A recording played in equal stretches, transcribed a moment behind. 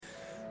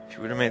If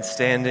you would remain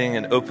standing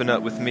and open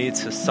up with me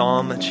to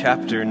Psalm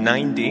chapter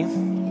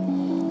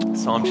 90.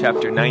 Psalm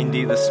chapter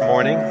 90 this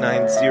morning,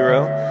 90.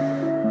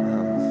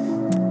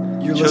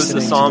 You're chose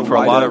the psalm for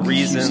a lot of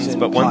reasons,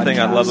 but one thing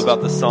I love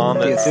about the psalm,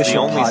 it's the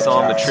only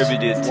psalm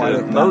attributed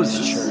to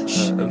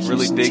Moses, a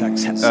really big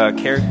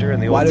character in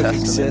the Old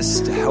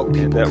Testament.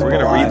 And we're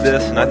going to read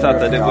this, and I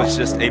thought that it was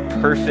just a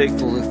perfect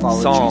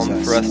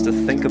psalm for us to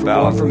think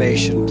about at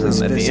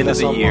the end of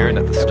the year and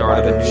at the start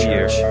of the new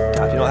year.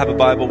 If you don't have a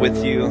Bible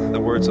with you, the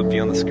words will be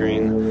on the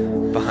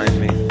screen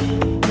behind me.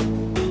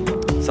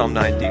 Psalm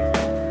 90.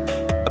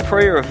 A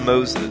prayer of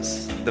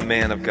Moses, the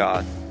man of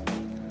God.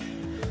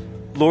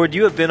 Lord,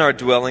 you have been our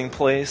dwelling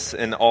place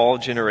in all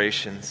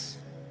generations.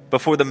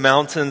 Before the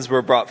mountains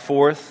were brought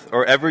forth,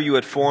 or ever you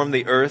had formed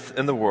the earth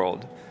and the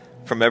world,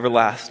 from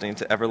everlasting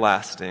to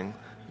everlasting,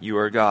 you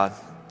are God.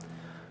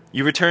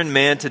 You return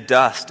man to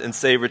dust and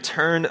say,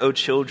 "Return, O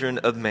children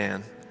of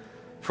man.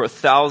 For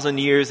 1,000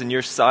 years in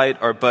your sight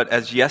are but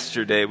as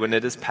yesterday when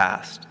it is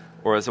past,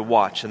 or as a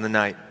watch in the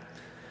night.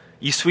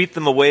 You sweep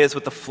them away as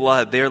with a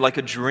flood. They are like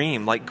a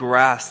dream, like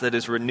grass that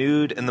is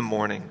renewed in the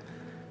morning.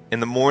 In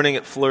the morning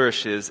it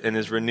flourishes and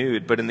is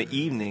renewed, but in the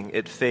evening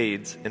it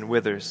fades and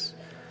withers.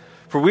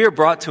 For we are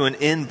brought to an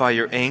end by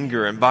your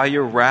anger, and by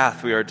your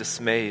wrath we are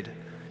dismayed.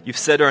 You've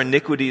set our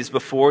iniquities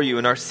before you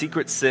and our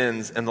secret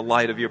sins in the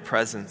light of your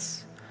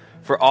presence.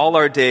 For all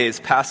our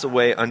days pass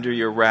away under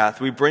your wrath.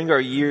 We bring our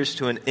years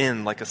to an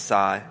end like a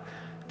sigh.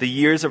 The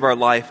years of our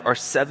life are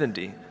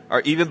 70,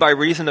 or even by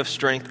reason of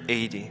strength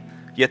 80.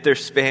 Yet their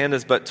span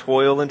is but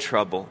toil and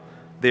trouble.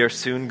 They are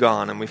soon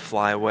gone and we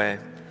fly away.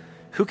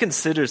 Who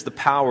considers the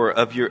power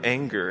of your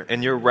anger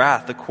and your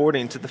wrath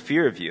according to the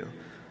fear of you?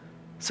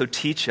 So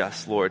teach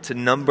us, Lord, to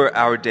number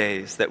our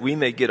days, that we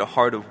may get a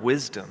heart of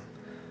wisdom.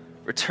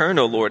 Return,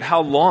 O Lord, how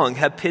long?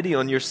 Have pity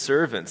on your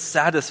servants.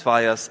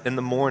 Satisfy us in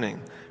the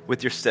morning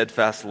with your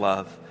steadfast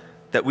love,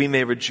 that we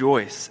may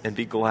rejoice and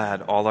be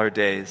glad all our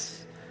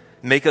days.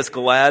 Make us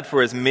glad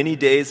for as many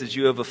days as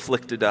you have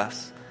afflicted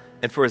us,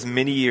 and for as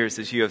many years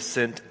as you have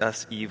sent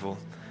us evil.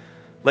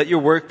 Let your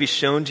work be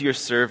shown to your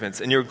servants,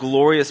 and your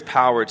glorious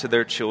power to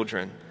their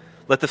children.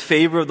 Let the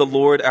favor of the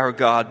Lord our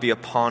God be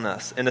upon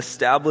us, and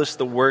establish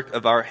the work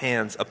of our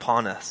hands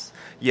upon us.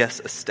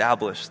 Yes,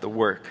 establish the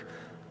work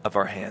of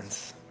our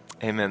hands.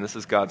 Amen. This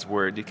is God's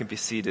word. You can be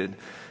seated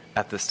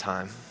at this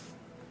time.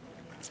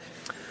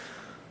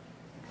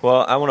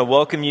 Well, I want to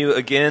welcome you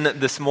again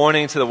this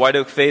morning to the White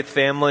Oak Faith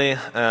family.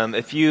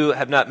 If you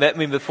have not met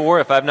me before,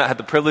 if I've not had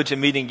the privilege of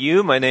meeting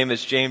you, my name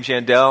is James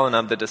Yandel, and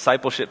I'm the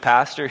discipleship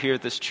pastor here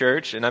at this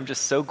church, and I'm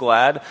just so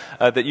glad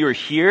that you are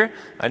here.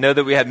 I know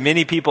that we have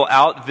many people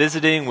out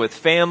visiting with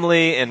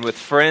family and with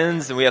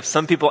friends, and we have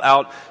some people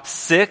out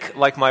sick,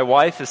 like my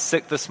wife is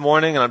sick this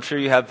morning, and I'm sure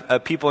you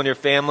have people in your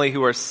family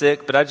who are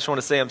sick, but I just want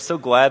to say I'm so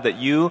glad that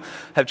you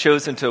have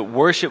chosen to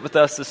worship with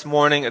us this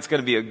morning. It's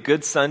going to be a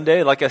good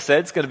Sunday. Like I said,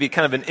 it's going to be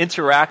kind of an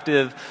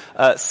interactive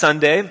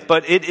Sunday,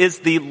 but it is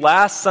the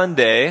last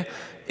Sunday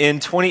in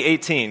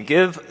 2018.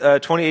 Give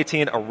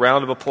 2018 a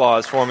round of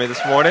applause for me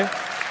this morning.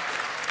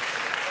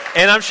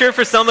 And I'm sure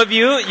for some of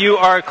you, you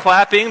are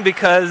clapping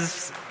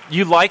because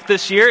you like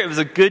this year. It was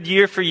a good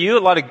year for you. A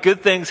lot of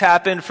good things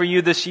happened for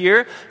you this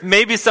year.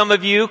 Maybe some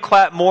of you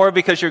clap more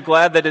because you're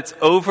glad that it's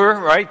over,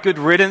 right? Good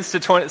riddance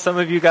to some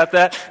of you got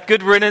that.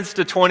 Good riddance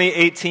to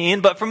 2018.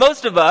 But for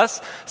most of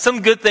us,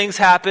 some good things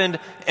happened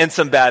and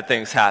some bad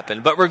things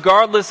happened. But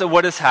regardless of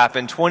what has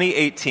happened,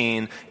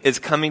 2018 is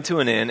coming to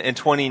an end and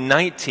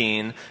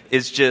 2019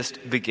 is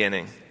just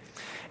beginning.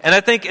 And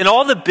I think in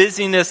all the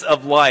busyness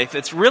of life,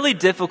 it's really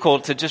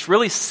difficult to just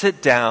really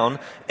sit down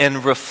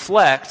and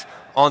reflect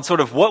on sort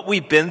of what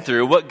we've been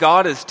through, what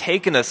God has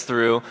taken us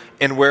through,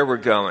 and where we're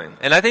going.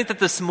 And I think that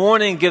this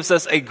morning gives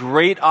us a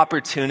great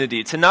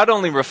opportunity to not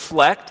only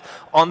reflect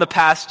on the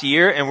past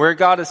year and where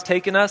God has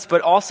taken us,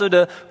 but also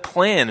to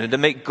plan and to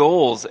make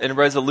goals and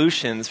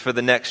resolutions for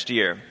the next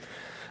year.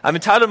 I've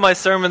entitled my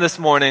sermon this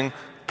morning,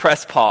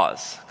 Press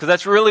Pause, because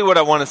that's really what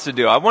I want us to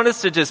do. I want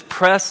us to just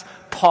press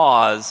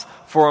pause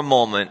for a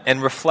moment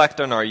and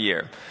reflect on our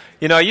year.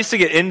 You know, I used to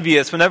get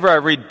envious whenever I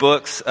read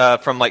books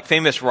from like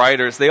famous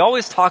writers. They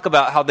always talk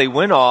about how they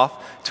went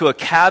off to a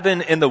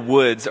cabin in the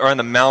woods or in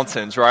the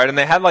mountains, right? And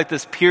they had like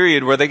this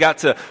period where they got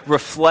to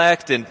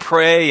reflect and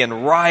pray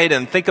and write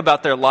and think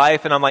about their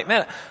life. And I'm like,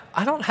 man,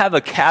 I don't have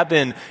a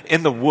cabin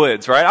in the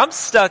woods, right? I'm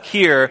stuck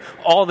here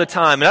all the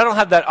time, and I don't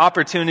have that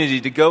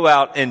opportunity to go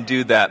out and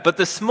do that. But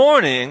this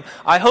morning,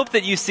 I hope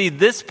that you see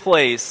this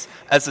place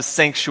as a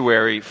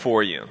sanctuary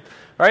for you.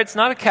 All right, it's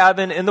not a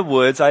cabin in the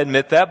woods, I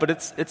admit that, but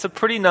it's a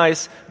pretty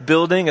nice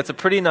building, it's a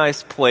pretty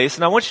nice place,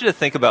 and I want you to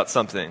think about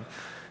something.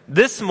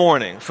 This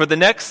morning, for the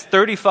next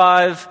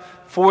 35,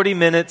 40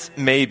 minutes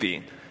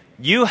maybe,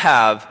 you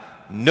have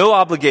no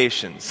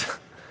obligations,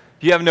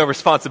 You have no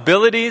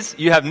responsibilities.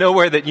 You have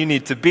nowhere that you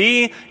need to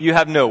be. You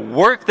have no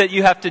work that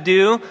you have to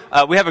do.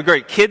 We have a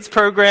great kids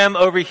program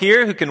over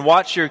here who can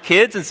watch your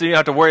kids, and so you don't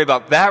have to worry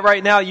about that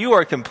right now. You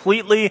are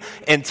completely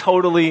and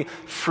totally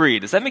free.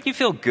 Does that make you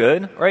feel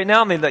good right now?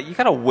 I mean, that you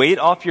got a weight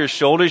off your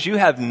shoulders. You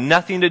have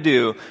nothing to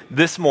do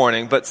this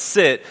morning but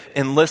sit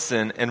and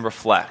listen and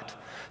reflect.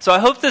 So I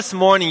hope this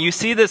morning you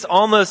see this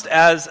almost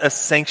as a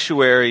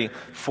sanctuary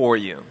for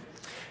you.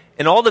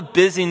 In all the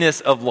busyness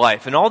of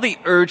life and all the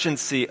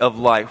urgency of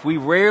life, we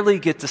rarely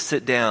get to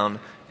sit down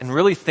and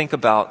really think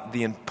about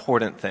the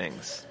important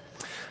things.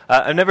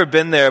 I've never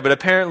been there, but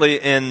apparently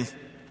in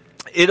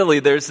Italy,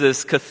 there's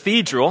this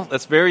cathedral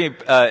that's very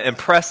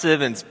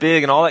impressive and it's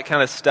big and all that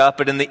kind of stuff.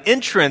 But in the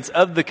entrance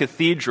of the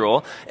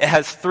cathedral, it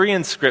has 3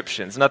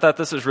 inscriptions. And I thought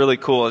this was really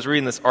cool. I was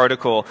reading this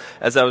article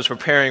as I was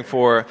preparing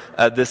for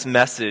this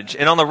message.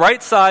 And on the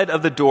right side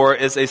of the door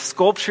is a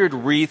sculptured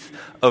wreath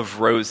of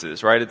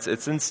roses, right?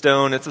 It's in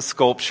stone. It's a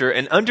sculpture.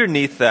 And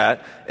underneath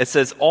that, it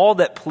says, "All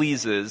that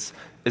pleases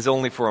is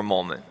only for a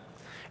moment."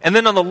 And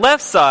then on the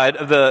left side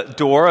of the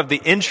door of the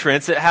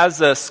entrance, it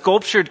has a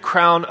sculptured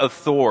crown of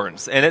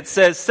thorns. And it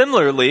says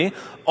similarly,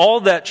 "All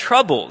that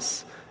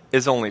troubles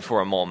is only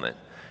for a moment."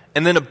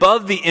 And then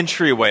above the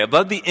entryway,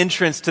 above the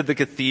entrance to the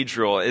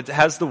cathedral, it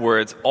has the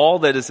words, "All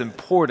that is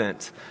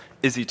important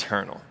is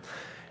eternal."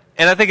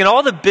 And I think in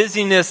all the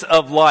busyness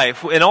of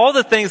life, in all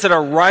the things that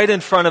are right in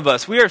front of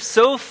us, we are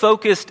so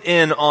focused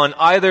in on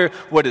either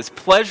what is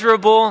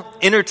pleasurable,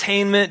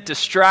 entertainment,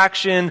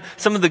 distraction,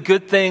 some of the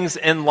good things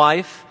in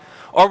life,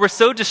 or we're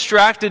so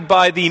distracted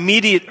by the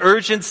immediate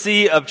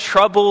urgency of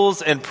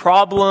troubles and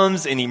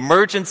problems and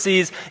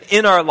emergencies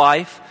in our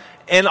life.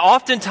 And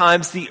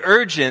oftentimes the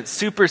urgent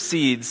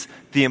supersedes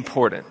the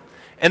important.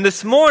 And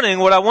this morning,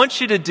 what I want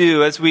you to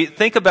do as we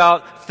think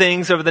about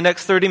things over the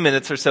next 30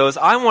 minutes or so is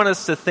I want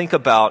us to think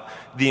about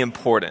the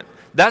important.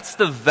 That's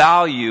the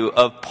value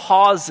of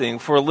pausing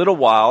for a little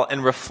while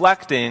and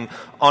reflecting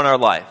on our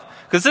life.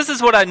 Because this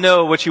is what I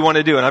know what you want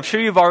to do, and I'm sure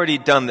you've already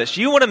done this.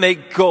 You want to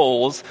make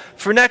goals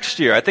for next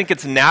year. I think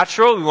it's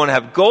natural. We want to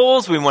have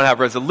goals. We want to have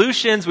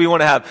resolutions. We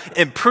want to have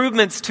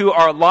improvements to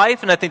our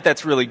life, and I think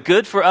that's really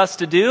good for us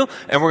to do,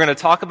 and we're going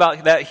to talk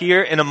about that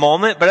here in a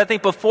moment. But I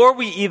think before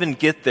we even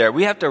get there,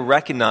 we have to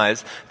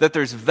recognize that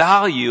there's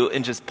value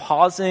in just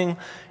pausing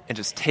and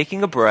just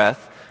taking a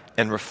breath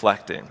and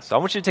reflecting. So I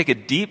want you to take a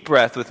deep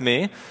breath with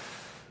me.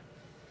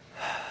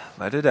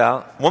 Let it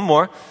out. One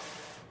more.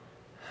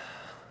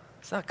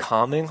 It's not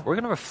calming. We're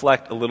going to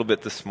reflect a little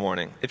bit this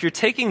morning. If you're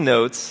taking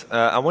notes,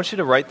 I want you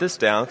to write this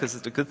down because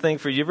it's a good thing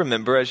for you to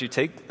remember as you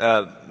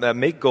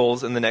make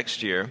goals in the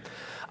next year.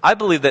 I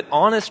believe that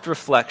honest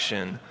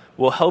reflection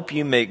will help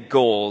you make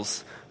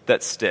goals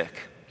that stick.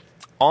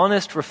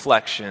 Honest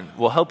reflection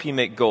will help you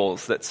make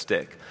goals that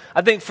stick.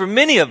 I think for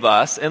many of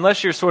us,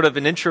 unless you're sort of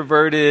an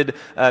introverted,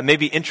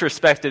 maybe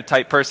introspective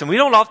type person, we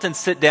don't often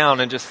sit down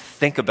and just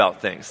think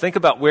about things. Think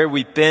about where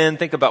we've been,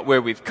 think about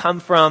where we've come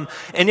from,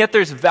 and yet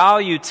there's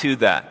value to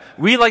that.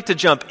 We like to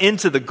jump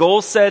into the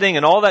goal setting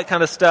and all that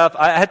kind of stuff.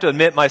 I have to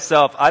admit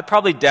myself, I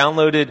probably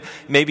downloaded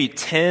maybe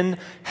 10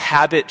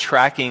 habit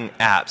tracking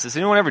apps. Has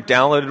anyone ever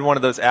downloaded one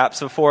of those apps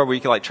before where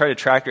you can try to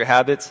track your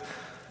habits?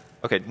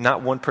 Okay,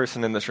 not one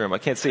person in this room. I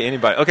can't see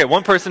anybody. Okay,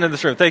 one person in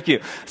this room. Thank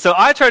you. So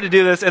I tried to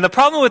do this, and the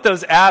problem with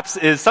those apps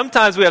is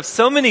sometimes we have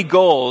so many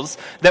goals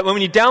that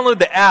when you download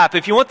the app,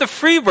 if you want the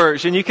free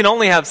version, you can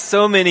only have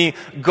so many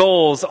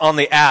goals on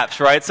the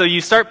apps, right? So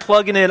you start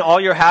plugging in all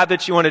your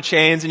habits you want to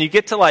change, and you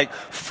get to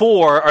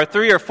 4 or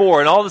 3 or 4,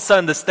 and all of a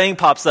sudden this thing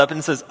pops up and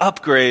it says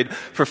upgrade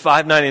for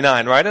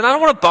 $5.99, right? And I don't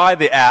want to buy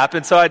the app,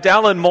 and so I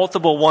download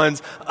multiple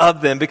ones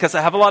of them because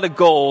I have a lot of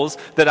goals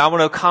that I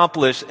want to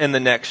accomplish in the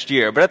next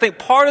year. But I think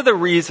part of the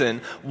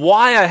reason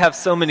why I have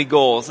so many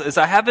goals is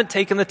I haven't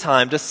taken the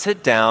time to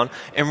sit down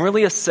and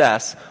really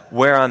assess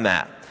where I'm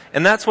at.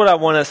 And that's what I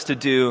want us to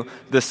do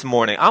this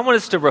morning. I want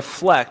us to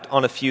reflect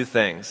on a few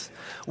things.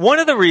 One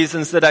of the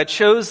reasons that I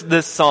chose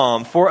this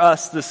psalm for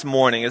us this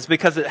morning is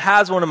because it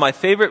has one of my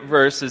favorite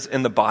verses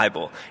in the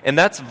Bible, and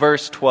that's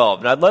verse 12.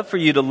 And I'd love for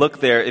you to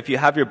look there if you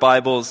have your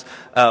Bibles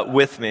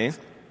with me.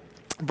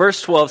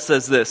 Verse 12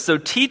 says this, "So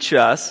teach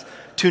us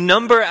to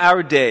number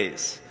our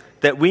days,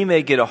 that we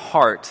may get a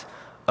heart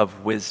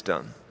of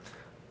wisdom."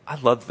 I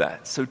love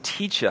that. So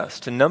teach us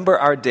to number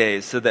our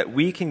days so that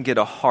we can get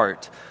a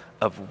heart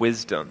of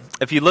wisdom.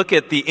 If you look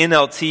at the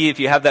NLT, if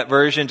you have that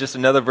version, just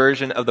another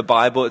version of the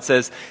Bible, it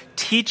says,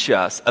 "Teach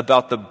us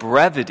about the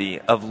brevity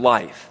of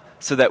life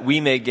so that we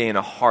may gain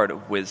a heart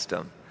of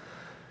wisdom."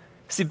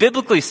 See,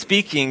 biblically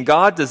speaking,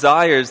 God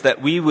desires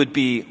that we would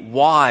be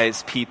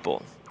wise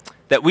people,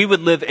 that we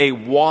would live a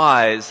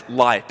wise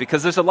life,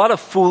 because there's a lot of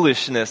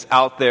foolishness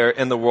out there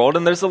in the world,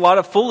 and there's a lot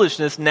of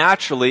foolishness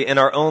naturally in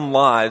our own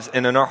lives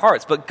and in our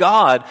hearts. But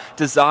God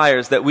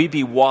desires that we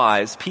be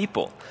wise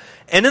people.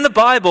 And in the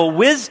Bible,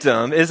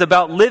 wisdom is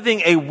about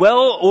living a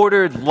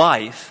well-ordered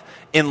life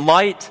in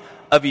light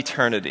of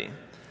eternity.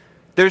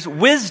 There's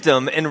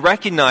wisdom in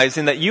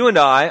recognizing that you and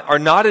I are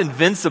not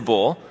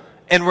invincible,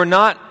 and we're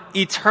not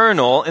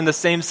eternal in the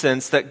same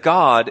sense that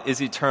God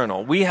is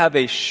eternal. We have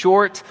a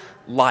short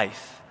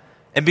life.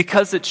 And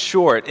because it's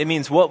short, it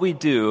means what we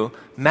do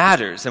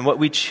matters, and what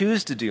we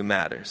choose to do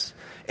matters.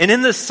 And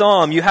in this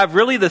psalm, you have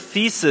really the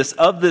thesis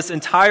of this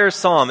entire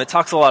psalm. It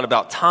talks a lot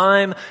about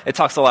time. It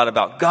talks a lot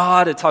about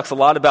God. It talks a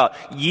lot about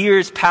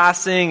years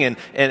passing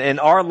and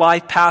our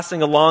life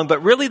passing along.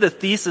 But really the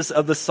thesis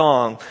of the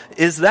song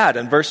is that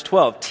in verse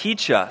 12,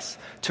 teach us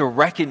to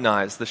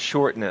recognize the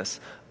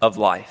shortness of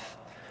life.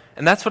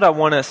 And that's what I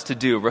want us to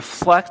do,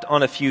 reflect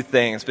on a few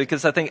things,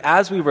 because I think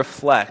as we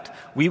reflect,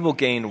 we will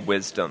gain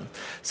wisdom.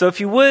 So if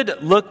you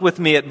would look with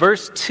me at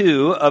verse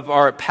 2 of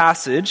our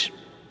passage.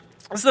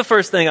 This is the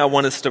first thing I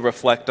want us to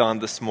reflect on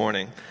this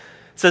morning.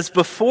 It says,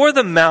 before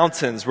the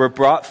mountains were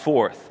brought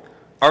forth,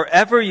 or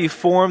ever you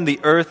formed the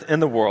earth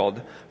and the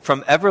world,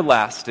 from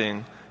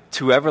everlasting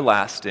to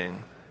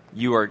everlasting,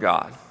 you are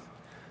God.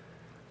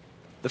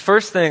 The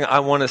first thing I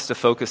want us to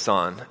focus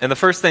on, and the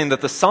first thing that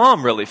the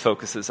psalm really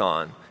focuses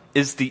on,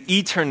 is the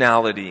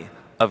eternality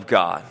of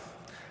God.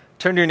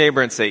 Turn to your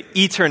neighbor and say,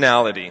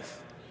 eternality.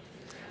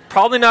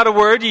 Probably not a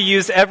word you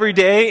use every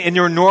day in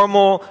your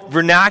normal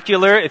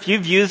vernacular. If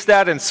you've used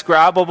that in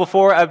Scrabble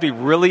before, I'd be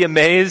really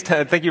amazed.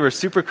 I think you were a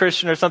super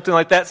Christian or something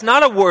like that. It's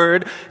not a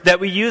word that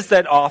we use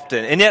that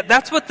often. And yet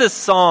that's what this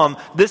psalm,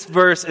 this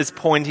verse is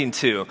pointing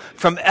to.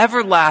 From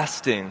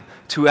everlasting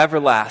to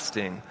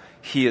everlasting,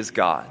 He is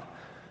God.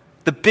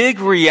 The big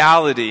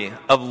reality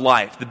of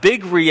life, the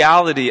big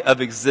reality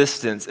of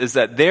existence is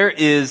that there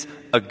is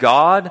a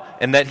God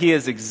and that He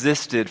has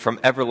existed from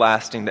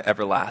everlasting to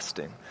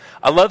everlasting.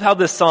 I love how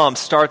this psalm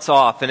starts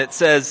off and it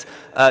says,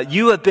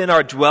 you have been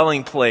our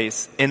dwelling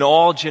place in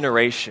all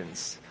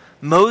generations.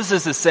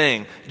 Moses is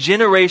saying,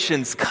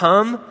 generations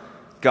come,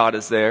 God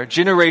is there.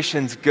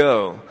 Generations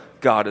go,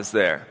 God is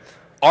there.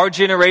 Our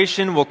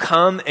generation will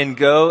come and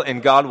go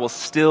and God will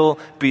still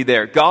be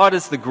there. God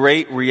is the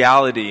great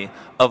reality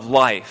of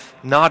life,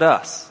 not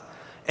us.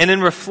 And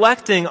in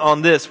reflecting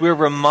on this, we're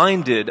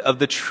reminded of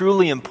the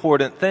truly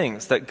important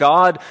things, that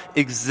God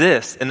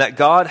exists and that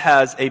God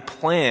has a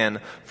plan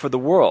for the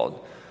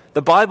world.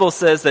 The Bible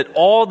says that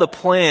all the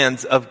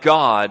plans of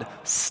God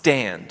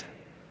stand.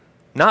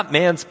 Not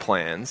man's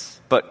plans,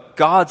 but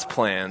God's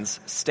plans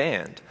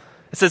stand.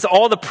 It says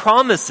all the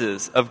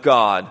promises of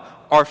God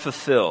are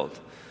fulfilled.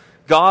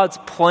 God's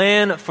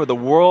plan for the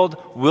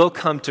world will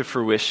come to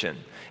fruition.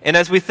 And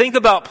as we think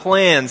about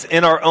plans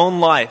in our own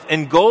life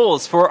and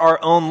goals for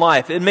our own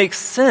life, it makes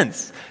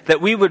sense that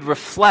we would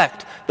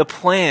reflect the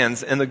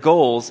plans and the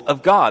goals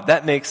of God.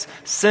 That makes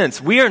sense.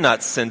 We are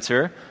not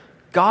center.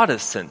 God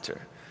is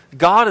center.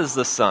 God is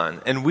the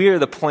sun, and we are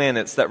the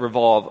planets that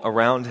revolve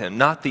around Him,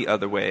 not the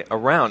other way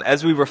around.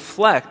 As we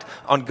reflect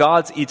on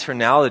God's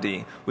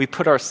eternality, we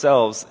put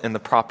ourselves in the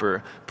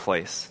proper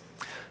place.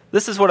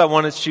 This is what I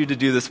wanted you to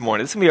do this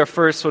morning. This is going to be our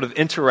first sort of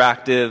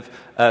interactive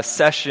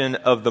session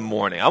of the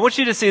morning. I want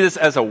you to see this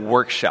as a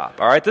workshop,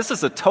 all right? This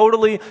is a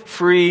totally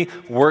free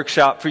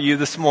workshop for you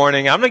this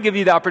morning. I'm going to give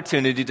you the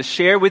opportunity to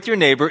share with your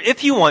neighbor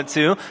if you want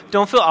to.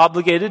 Don't feel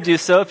obligated to do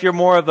so. If you're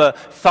more of a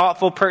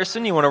thoughtful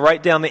person, you want to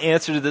write down the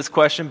answer to this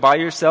question by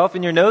yourself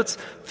in your notes,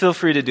 feel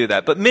free to do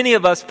that. But many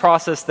of us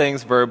process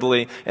things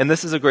verbally, and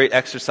this is a great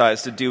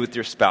exercise to do with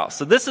your spouse.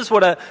 So this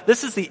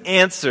is the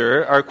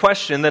answer or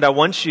question that I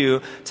want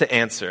you to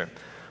answer.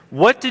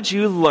 What did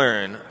you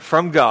learn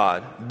from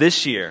God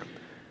this year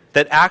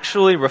that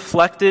actually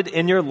reflected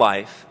in your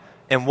life,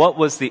 and what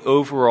was the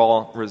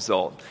overall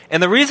result?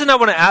 And the reason I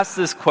want to ask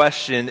this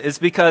question is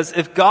because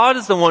if God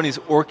is the one who's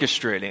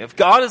orchestrating, if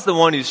God is the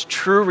one who's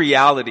true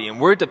reality,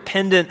 and we're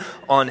dependent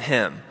on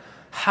Him,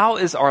 how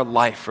is our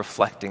life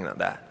reflecting on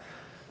that?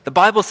 The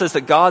Bible says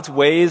that God's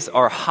ways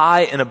are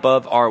high and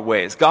above our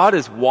ways. God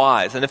is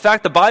wise. And in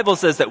fact, the Bible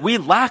says that we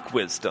lack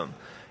wisdom.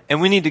 And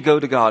we need to go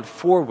to God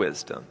for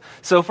wisdom.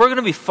 So if we're going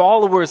to be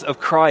followers of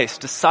Christ,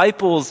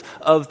 disciples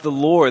of the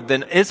Lord,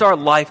 then is our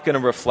life going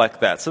to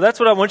reflect that? So that's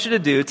what I want you to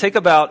do. Take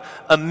about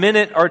a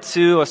minute or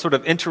two, or sort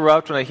of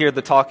interrupt when I hear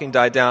the talking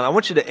die down. I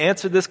want you to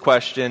answer this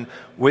question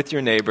with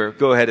your neighbor.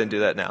 Go ahead and do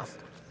that now.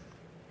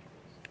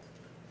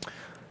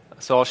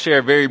 So I'll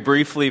share very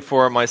briefly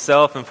for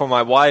myself and for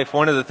my wife.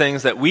 One of the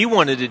things that we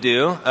wanted to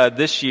do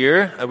this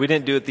year, we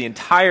didn't do it the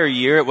entire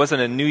year. It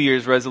wasn't a New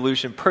Year's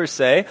resolution per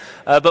se,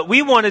 but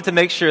we wanted to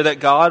make sure that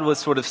God was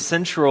sort of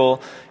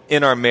central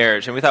in our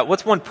marriage. And we thought,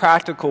 what's one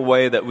practical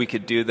way that we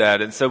could do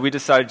that? And so we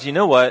decided, you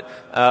know what?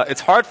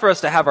 It's hard for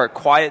us to have our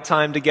quiet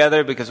time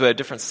together because we have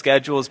different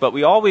schedules, but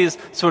we always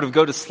sort of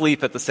go to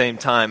sleep at the same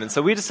time. And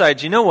so we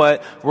decided, you know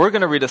what? We're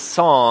going to read a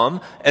psalm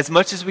as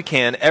much as we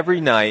can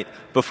every night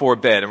before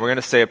bed, and we're going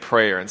to say a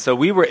prayer. And so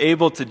we were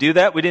able to do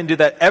that. We didn't do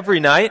that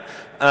every night,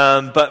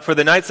 but for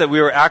the nights that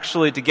we were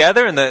actually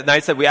together and the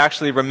nights that we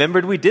actually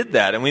remembered, we did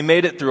that. And we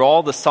made it through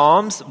all the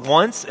Psalms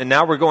once, and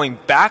now we're going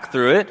back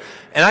through it.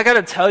 And I got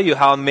to tell you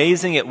how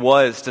amazing it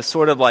was to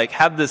sort of like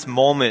have this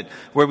moment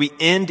where we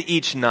end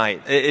each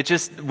night. It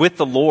just, with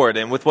the Lord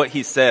and with what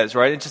He says,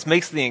 right? It just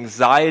makes the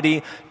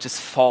anxiety just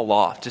fall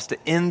off, just to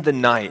end the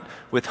night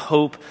with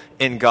hope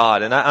in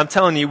God. And I'm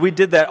telling you, we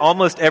did that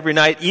almost every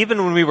night,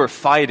 even when we were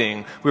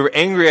fighting. We were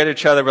angry at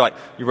each other. We're like,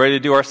 you ready to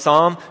do our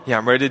psalm? Yeah,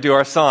 I'm ready to do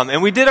our psalm.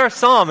 And we did our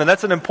psalm. psalm, and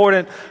that's an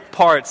important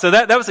part. So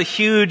that was a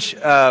huge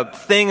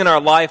thing in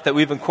our life that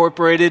we've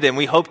incorporated, and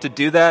we hope to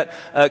do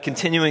that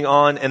continuing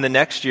on in the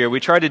next year. We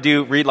try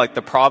to read like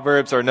the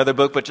Proverbs or another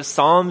book, but just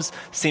Psalms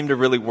seem to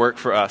really work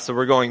for us, so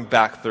we're going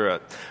back through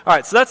it. All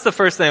right, so that's the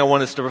first thing I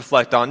want us to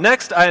reflect on.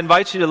 Next, I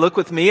invite you to look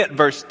with me at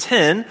verse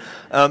 10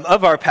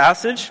 of our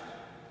passage.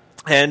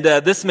 And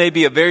this may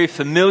be a very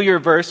familiar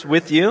verse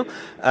with you,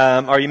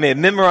 or you may have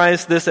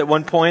memorized this at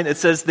one point. It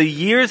says, "The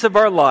years of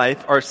our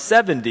life are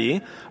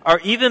 70, are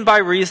even by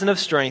reason of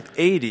strength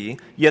 80,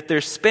 yet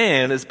their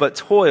span is but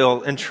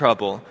toil and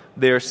trouble.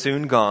 They are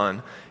soon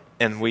gone,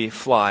 and we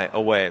fly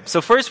away." So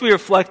first we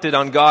reflected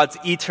on God's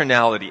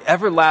eternality,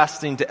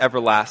 everlasting to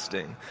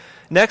everlasting.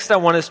 Next, I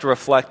want us to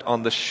reflect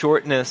on the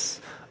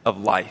shortness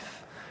of life.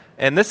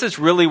 And this is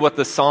really what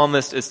the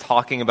psalmist is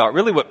talking about,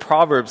 really what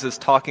Proverbs is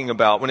talking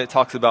about when it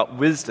talks about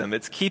wisdom.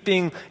 It's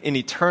keeping an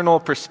eternal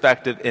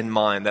perspective in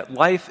mind, that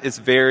life is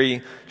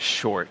very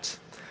short.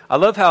 I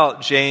love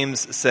how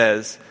James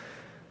says,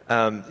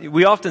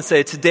 we often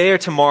say, today or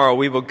tomorrow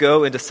we will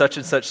go into such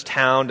and such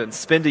town and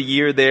spend a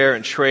year there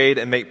and trade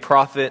and make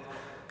profit.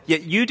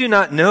 Yet you do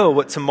not know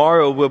what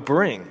tomorrow will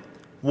bring.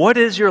 What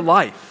is your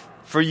life?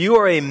 For you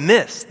are a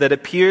mist that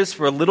appears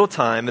for a little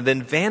time and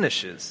then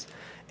vanishes.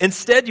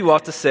 Instead, you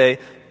ought to say,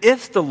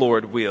 if the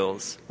Lord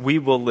wills, we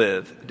will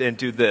live and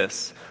do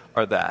this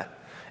or that.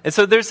 And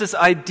so there's this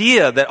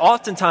idea that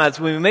oftentimes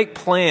when we make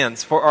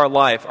plans for our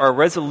life, our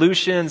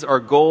resolutions, our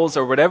goals,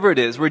 or whatever it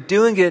is, we're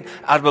doing it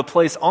out of a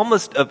place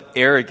almost of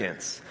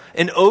arrogance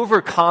and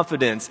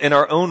overconfidence in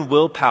our own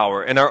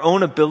willpower and our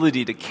own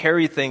ability to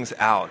carry things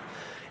out.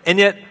 And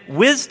yet,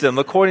 wisdom,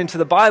 according to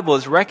the Bible,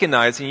 is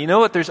recognizing, you know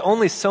what, there's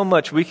only so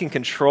much we can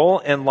control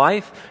in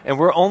life, and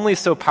we're only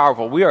so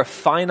powerful. We are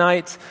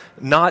finite,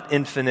 not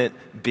infinite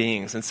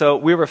beings. And so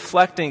we're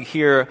reflecting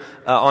here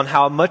on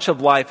how much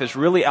of life is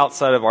really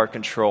outside of our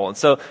control. And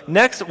so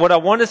next, what I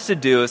want us to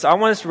do is I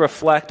want us to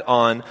reflect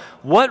on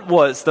what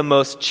was the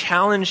most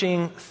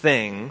challenging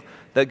thing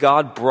that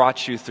God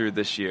brought you through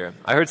this year.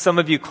 I heard some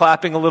of you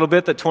clapping a little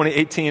bit that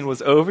 2018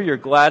 was over. You're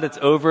glad it's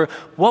over.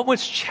 What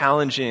was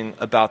challenging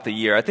about the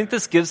year? I think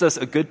this gives us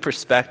a good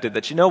perspective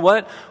that, you know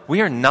what? We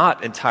are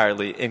not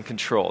entirely in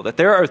control. That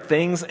there are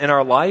things in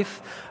our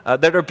life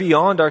that are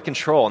beyond our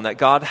control and that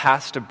God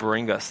has to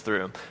bring us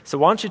through. So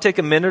why don't you take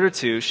a minute or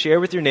two,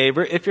 share with your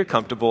neighbor, if you're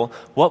comfortable,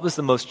 what was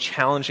the most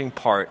challenging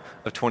part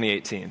of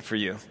 2018 for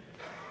you?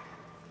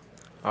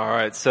 All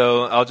right,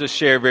 so I'll just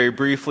share very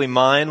briefly.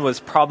 Mine was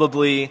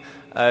probably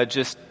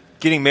just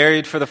getting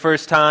married for the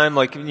first time,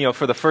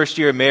 for the first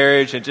year of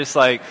marriage, and just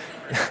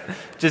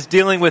just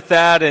dealing with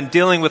that and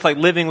dealing with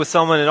living with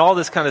someone and all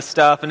this kind of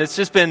stuff. And it's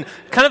just been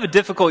kind of a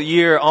difficult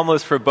year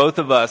almost for both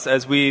of us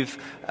as we've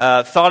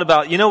thought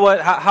about, you know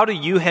what, how do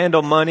you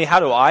handle money?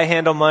 How do I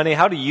handle money?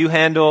 How do you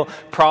handle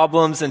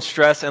problems and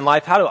stress in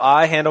life? How do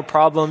I handle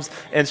problems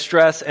and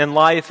stress in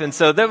life? And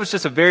so that was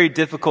just a very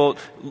difficult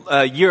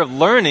year of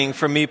learning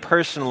for me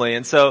personally.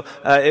 And so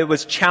it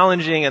was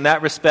challenging in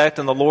that respect,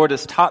 and the Lord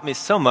has taught me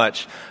so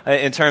much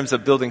in terms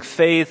of building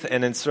faith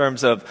and in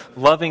terms of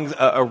loving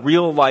a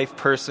real life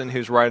person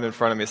who's right in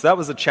front of me. So that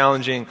was a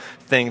challenging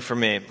thing for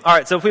me. All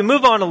right, so if we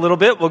move on a little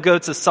bit, we'll go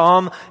to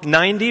Psalm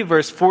 90,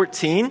 verse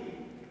 14.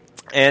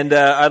 And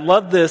I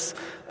love this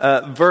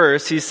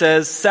verse. He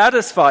says,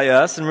 satisfy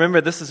us, and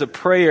remember this is a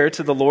prayer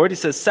to the Lord. He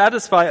says,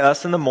 satisfy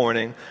us in the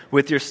morning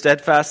with your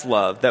steadfast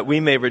love, that we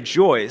may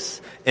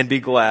rejoice and be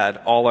glad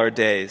all our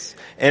days.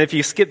 And if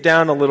you skip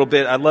down a little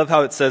bit, I love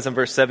how it says in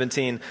verse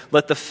 17,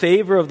 let the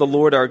favor of the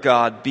Lord our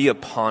God be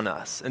upon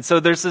us. And so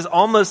there's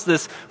almost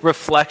this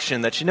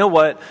reflection that, you know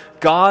what,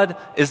 God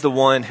is the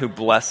one who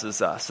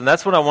blesses us. And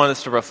that's what I want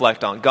us to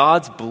reflect on,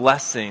 God's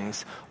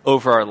blessings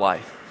over our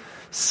life.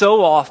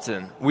 So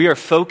often, we are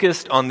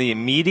focused on the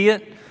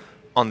immediate,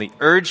 on the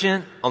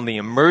urgent, on the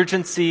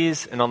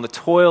emergencies, and on the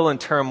toil and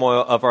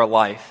turmoil of our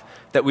life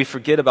that we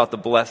forget about the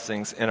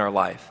blessings in our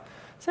life.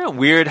 Isn't it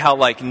weird how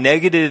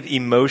negative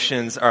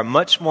emotions are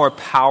much more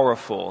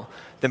powerful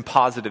than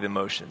positive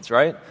emotions,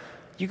 right?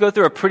 You go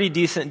through a pretty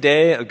decent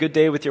day, a good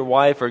day with your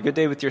wife or a good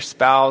day with your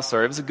spouse,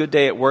 or it was a good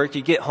day at work,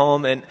 you get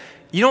home and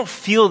you don't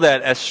feel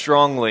that as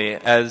strongly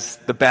as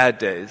the bad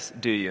days,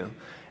 do you?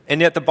 And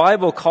yet the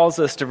Bible calls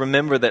us to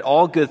remember that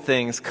all good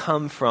things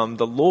come from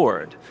the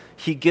Lord.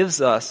 He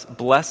gives us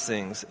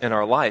blessings in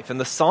our life. And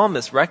the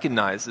psalmist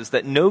recognizes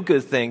that no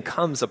good thing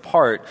comes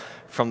apart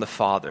from the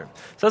Father.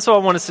 So that's what I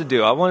want us to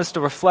do. I want us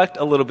to reflect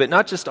a little bit,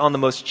 not just on the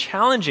most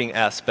challenging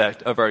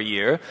aspect of our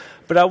year,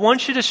 but I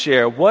want you to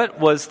share what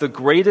was the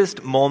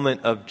greatest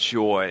moment of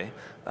joy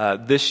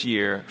this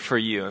year for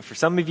you. And for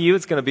some of you,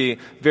 it's going to be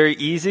very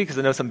easy because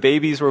I know some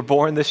babies were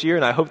born this year,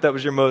 and I hope that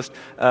was your most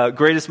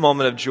greatest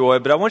moment of joy.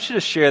 But I want you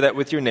to share that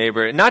with your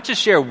neighbor, and not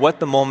just share what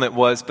the moment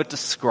was, but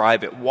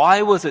describe it.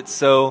 Why was it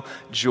so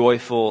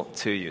joyful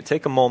to you?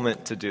 Take a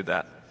moment to do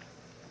that.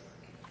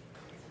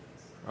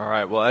 All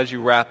right, well, as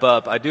you wrap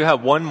up, I do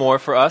have one more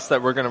for us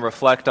that we're going to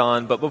reflect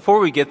on. But before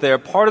we get there,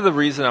 part of the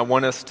reason I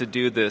want us to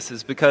do this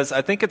is because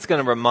I think it's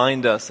going to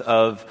remind us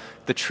of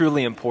the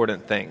truly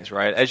important things,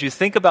 right? As you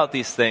think about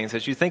these things,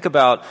 as you think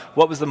about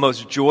what was the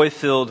most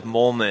joy-filled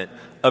moment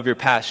of your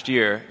past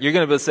year, you're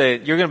going to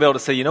be able to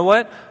say, you know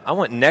what? I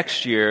want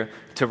next year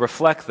to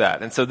reflect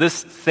that. And so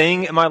this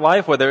thing in my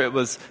life, whether it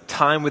was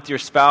time with your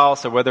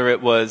spouse or whether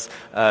it was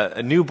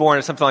a newborn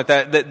or something like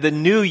that, the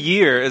new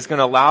year is going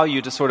to allow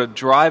you to sort of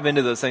drive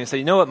into those things and say,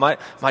 you know what,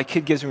 my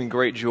kid gives me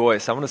great joy,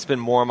 so I want to spend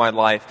more of my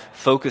life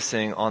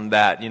focusing on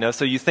that.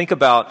 So you think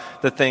about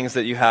the things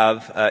that you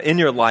have in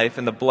your life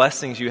and the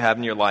blessings you have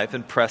in your life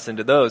and press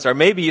into those. Or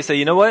maybe you say,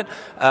 you know what,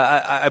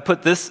 I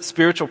put this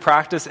spiritual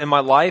practice in my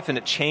life and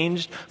it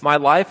changed my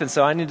life, and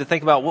so I need to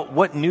think about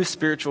what new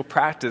spiritual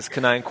practice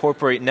can I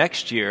incorporate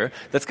next year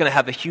that's going to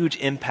have a huge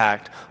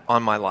impact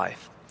on my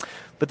life.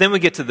 But then we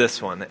get to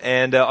this one,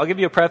 and I'll give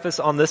you a preface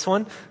on this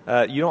one.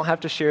 You don't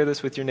have to share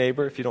this with your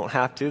neighbor if you don't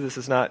have to. This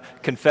is not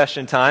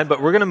confession time,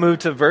 but we're going to move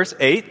to verse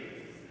 8.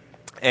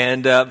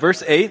 And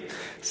verse 8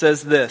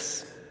 says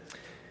this: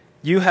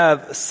 "You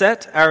have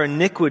set our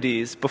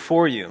iniquities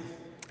before you,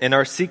 and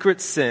our secret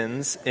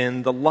sins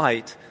in the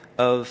light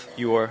of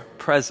your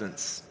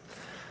presence."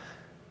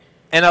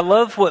 And I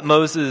love what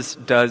Moses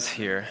does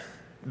here,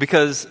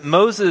 because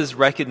Moses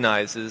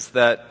recognizes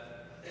that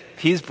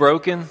he's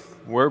broken,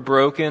 we're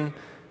broken,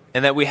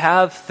 and that we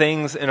have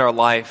things in our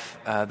life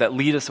that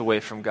lead us away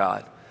from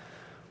God.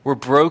 We're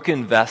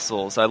broken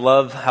vessels. I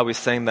love how we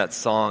sang that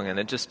song, and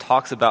it just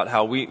talks about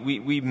how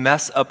we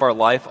mess up our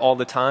life all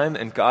the time,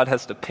 and God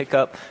has to pick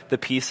up the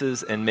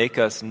pieces and make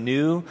us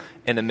new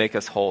and to make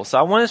us whole. So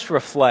I want us to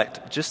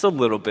reflect just a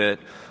little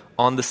bit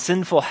on the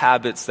sinful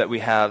habits that we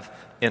have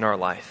in our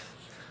life.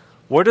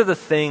 What are the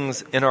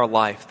things in our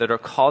life that are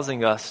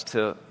causing us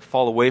to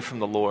fall away from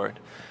the Lord?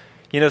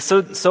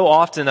 So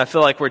often I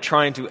feel like we're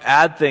trying to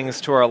add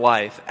things to our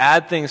life,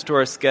 add things to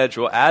our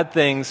schedule, add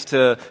things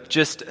to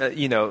just,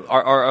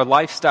 our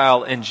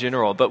lifestyle in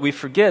general. But we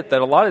forget that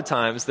a lot of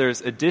times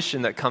there's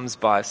addition that comes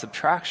by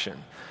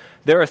subtraction.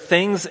 There are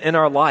things in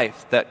our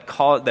life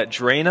that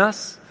drain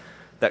us,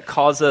 that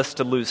cause us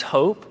to lose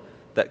hope,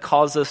 that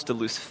cause us to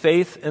lose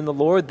faith in the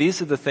Lord.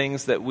 These are the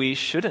things that we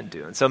shouldn't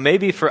do. And so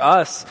maybe for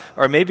us,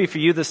 or maybe for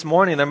you this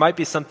morning, there might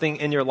be something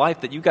in your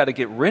life that you got to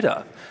get rid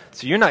of.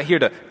 So you're not here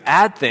to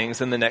add things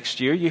in the next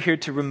year. You're here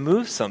to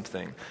remove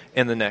something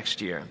in the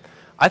next year.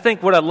 I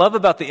think what I love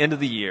about the end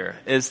of the year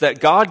is that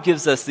God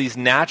gives us these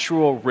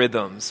natural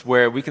rhythms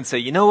where we can say,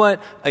 you know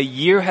what? A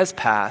year has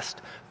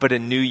passed, but a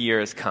new year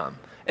has come.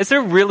 Is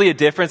there really a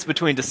difference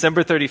between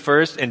December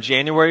 31st and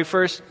January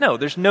 1st? No,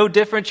 there's no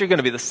difference. You're going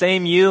to be the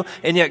same you.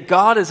 And yet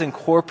God has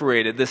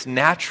incorporated this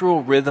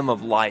natural rhythm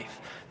of life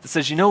that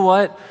says, you know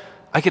what?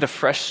 I get a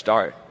fresh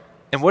start.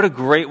 And what a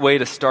great way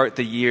to start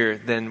the year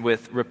than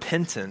with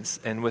repentance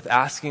and with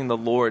asking the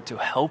Lord to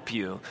help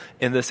you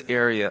in this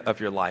area of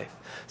your life.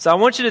 So I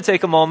want you to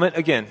take a moment.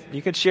 Again,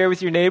 you can share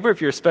with your neighbor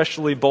if you're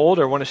especially bold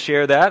or want to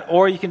share that,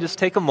 or you can just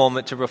take a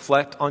moment to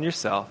reflect on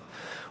yourself.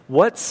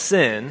 What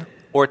sin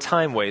or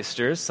time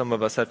wasters, some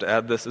of us have to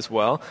add this as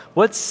well,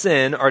 what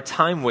sin or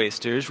time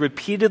wasters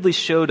repeatedly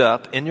showed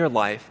up in your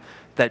life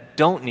that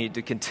don't need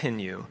to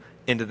continue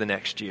into the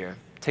next year?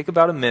 Take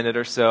about a minute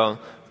or so,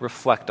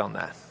 reflect on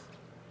that.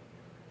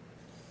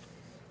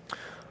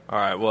 All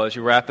right, well, as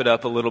you wrap it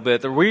up a little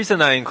bit, the reason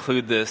I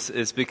include this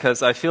is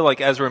because I feel like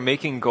as we're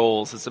making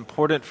goals, it's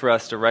important for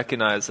us to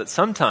recognize that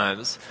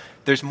sometimes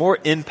there's more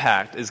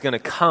impact is going to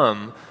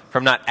come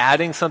from not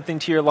adding something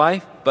to your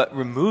life, but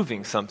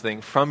removing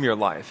something from your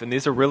life. And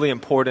these are really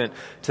important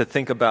to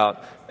think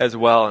about as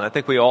well. And I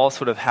think we all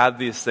sort of have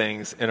these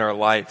things in our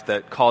life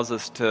that cause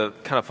us to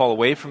kind of fall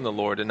away from the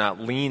Lord and not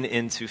lean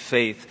into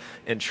faith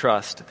and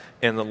trust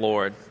in the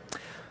Lord.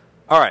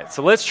 All right,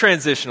 so let's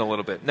transition a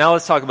little bit. Now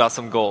let's talk about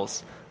some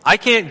goals. I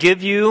can't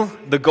give you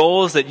the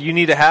goals that you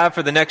need to have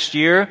for the next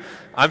year.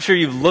 I'm sure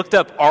you've looked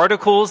up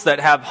articles that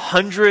have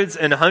hundreds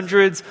and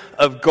hundreds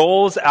of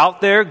goals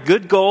out there,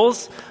 good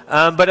goals.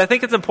 But I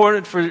think it's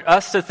important for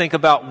us to think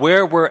about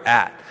where we're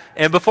at.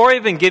 And before I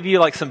even give you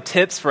like some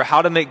tips for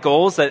how to make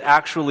goals that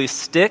actually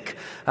stick,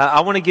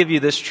 I want to give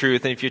you this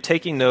truth. And if you're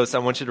taking notes, I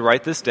want you to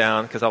write this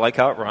down because I like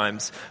how it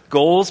rhymes.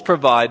 Goals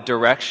provide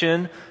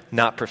direction,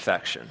 not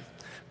perfection.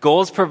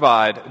 Goals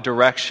provide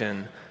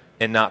direction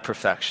and not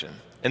perfection.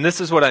 And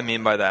this is what I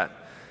mean by that.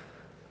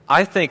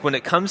 I think when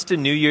it comes to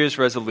New Year's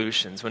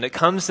resolutions, when it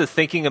comes to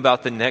thinking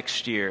about the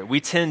next year,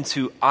 we tend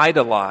to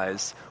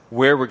idolize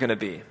where we're going to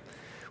be.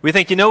 We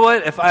think, you know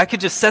what, if I could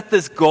just set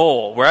this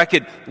goal where I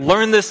could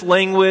learn this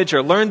language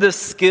or learn this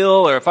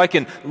skill, or if I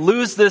can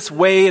lose this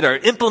weight or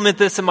implement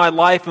this in my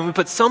life, and we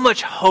put so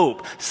much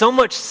hope, so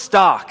much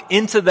stock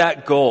into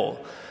that goal.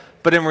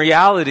 But in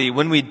reality,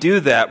 when we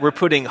do that, we're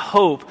putting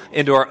hope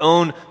into our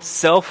own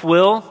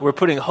self-will. We're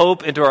putting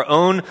hope into our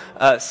own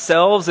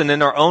selves and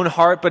in our own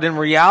heart. But in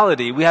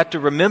reality, we have to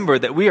remember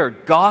that we are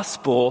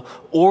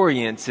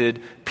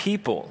gospel-oriented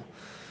people.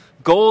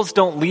 Goals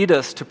don't lead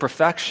us to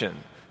perfection.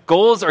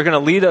 goals are going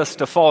to lead us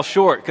to fall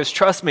short, because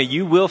trust me,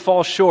 you will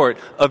fall short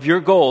of your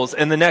goals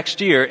in the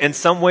next year in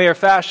some way or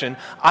fashion.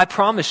 I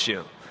promise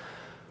you.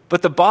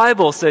 But the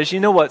Bible says, you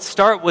know what?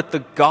 Start with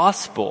the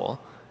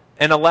gospel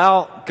and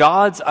allow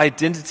God's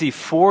identity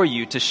for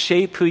you to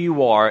shape who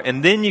you are,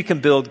 and then you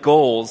can build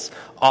goals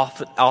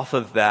off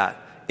of that.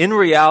 In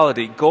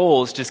reality,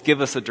 goals just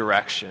give us a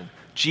direction.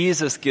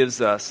 Jesus gives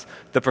us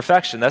the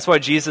perfection. That's why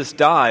Jesus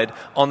died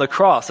on the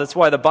cross. That's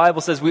why the Bible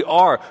says we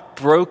are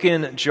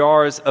broken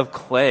jars of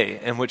clay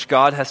in which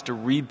God has to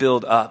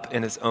rebuild up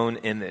in his own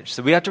image.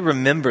 So we have to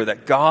remember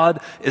that God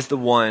is the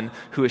one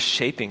who is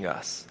shaping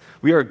us.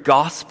 We are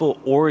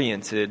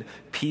gospel-oriented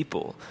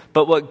people.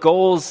 But what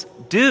goals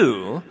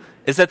do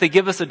is that they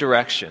give us a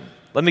direction.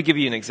 Let me give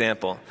you an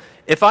example.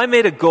 If I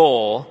made a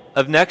goal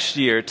of next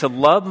year to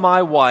love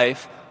my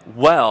wife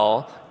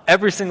well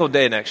every single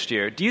day next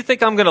year, do you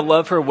think I'm going to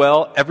love her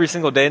well every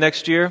single day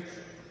next year?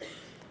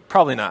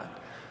 Probably not.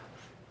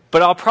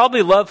 But I'll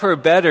probably love her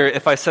better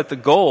if I set the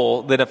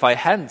goal than if I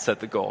hadn't set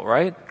the goal,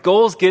 right?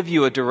 Goals give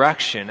you a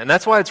direction, and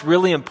that's why it's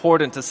really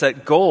important to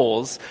set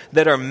goals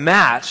that are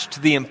matched to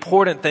the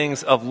important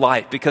things of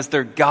life, because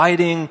they're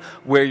guiding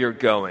where you're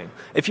going.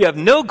 If you have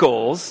no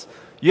goals,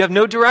 you have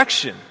no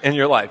direction in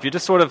your life. You're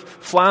just sort of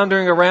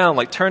floundering around,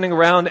 like turning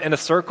around in a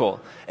circle.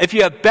 If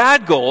you have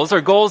bad goals,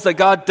 or goals that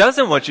God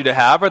doesn't want you to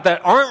have, or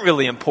that aren't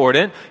really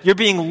important, you're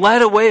being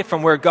led away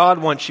from where God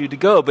wants you to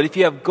go. But if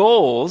you have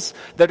goals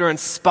that are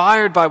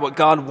inspired by what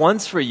God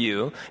wants for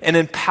you and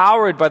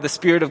empowered by the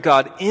Spirit of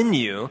God in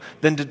you,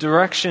 then the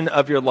direction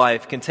of your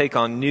life can take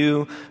on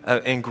new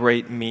and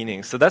great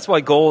meaning. So that's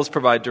why goals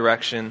provide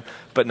direction,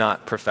 but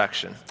not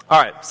perfection.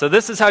 All right, so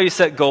this is how you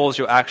set goals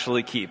you'll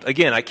actually keep.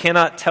 Again, I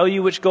cannot tell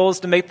you which goals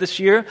to make this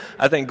year.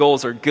 I think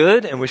goals are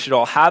good, and we should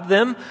all have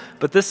them.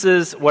 But this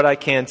is what I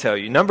can tell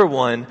you. Number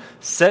one,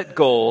 set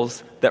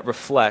goals that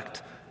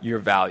reflect your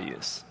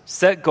values.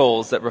 Set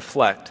goals that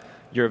reflect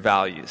your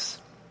values.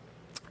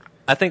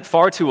 I think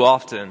far too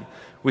often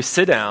we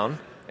sit down,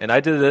 and I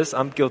did this,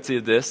 I'm guilty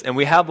of this, and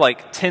we have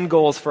like 10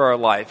 goals for our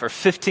life, or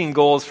 15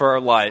 goals for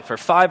our life, or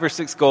 5 or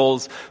 6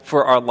 goals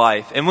for our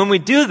life. And when we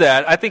do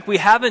that, I think we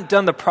haven't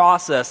done the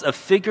process of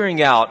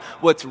figuring out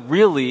what's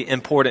really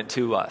important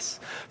to us.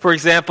 For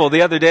example,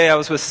 the other day I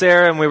was with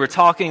Sarah, and we were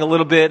talking a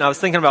little bit, and I was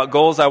thinking about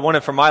goals I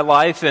wanted for my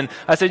life, and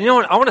I said, you know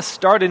what, I want to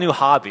start a new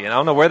hobby. And I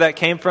don't know where that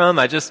came from.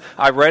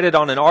 I read it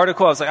on an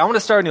article. I was like, I want to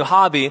start a new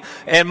hobby.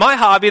 And my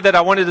hobby that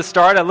I wanted to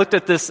start, I looked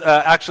at this,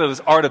 actually it was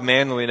Art of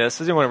Manliness.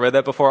 Has anyone read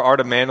that before? Art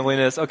of Manliness?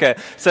 Okay,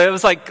 so it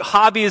was like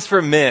hobbies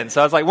for men.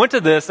 So I was like, went to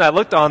this, and I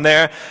looked on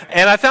there,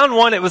 and I found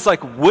one. It was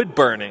like wood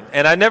burning,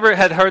 and I never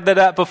had heard of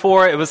that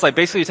before. It was like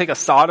basically you take a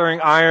soldering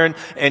iron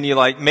and you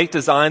like make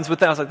designs with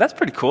that. I was like, that's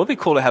pretty cool. It'd be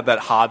cool to have that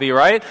hobby,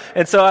 right?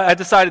 And so I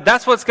decided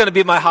that's what's going to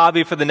be my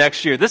hobby for the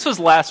next year. This was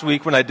last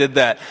week when I did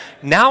that.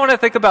 Now when I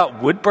think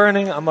about wood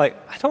burning, I'm like,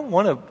 I don't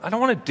want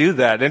to do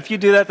that. And if you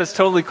do that, that's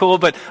totally cool.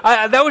 But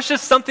that was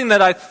just something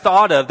that I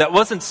thought of that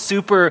wasn't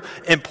super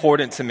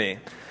important to me.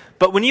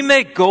 But when you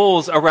make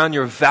goals around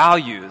your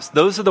values,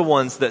 those are the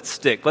ones that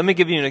stick. Let me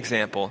give you an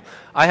example.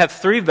 I have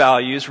 3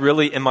 values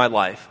really in my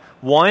life.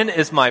 One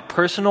is my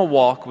personal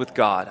walk with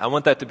God. I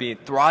want that to be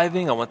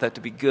thriving. I want that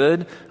to be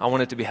good. I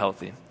want it to be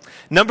healthy.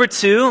 Number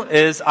 2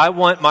 is I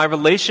want my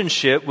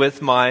relationship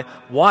with my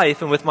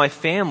wife and with my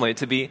family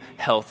to be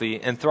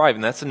healthy and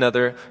thriving. That's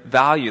another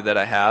value that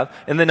I have.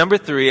 And then number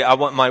 3, I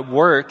want my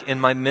work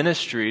and my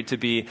ministry to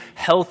be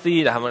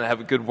healthy. I want to have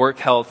a good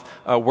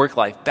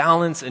work-life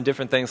balance and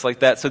different things like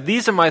that. So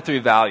these are my 3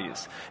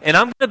 values. And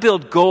I'm going to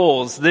build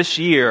goals this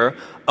year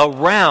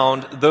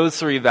around those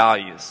 3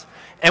 values.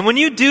 And when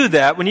you do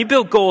that, when you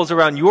build goals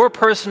around your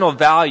personal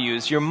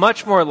values, you're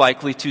much more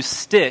likely to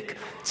stick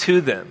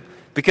to them.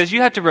 Because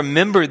you have to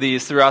remember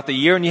these throughout the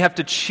year, and you have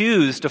to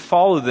choose to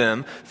follow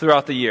them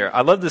throughout the year.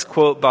 I love this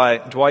quote by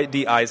Dwight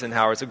D.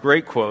 Eisenhower. It's a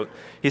great quote.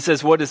 He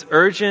says, "What is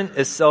urgent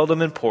is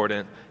seldom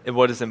important, and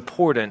what is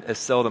important is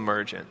seldom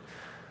urgent."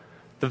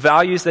 The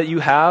values that you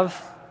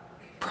have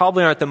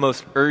probably aren't the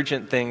most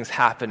urgent things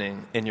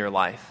happening in your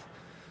life.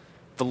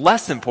 The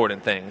less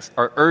important things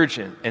are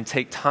urgent and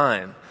take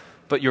time.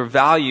 But your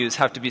values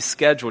have to be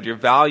scheduled. Your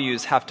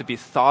values have to be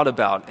thought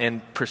about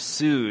and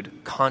pursued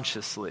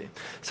consciously.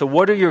 So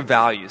what are your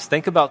values?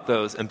 Think about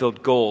those and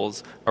build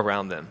goals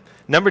around them.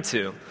 Number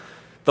 2,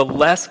 the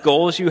less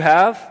goals you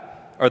have,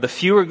 or the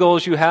fewer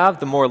goals you have,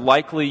 the more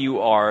likely you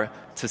are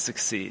to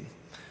succeed.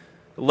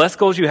 The less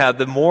goals you have,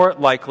 the more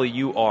likely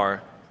you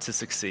are to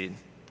succeed.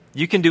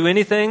 You can do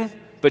anything,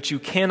 but you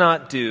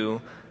cannot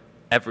do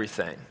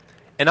everything.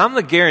 And I'm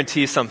going to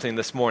guarantee something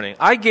this morning.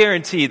 I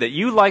guarantee that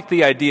you like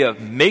the idea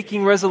of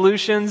making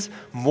resolutions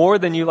more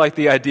than you like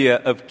the idea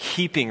of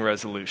keeping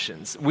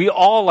resolutions. We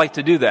all like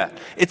to do that.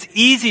 It's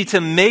easy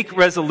to make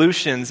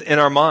resolutions in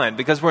our mind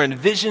because we're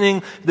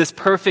envisioning this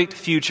perfect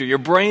future. Your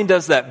brain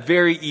does that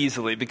very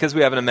easily because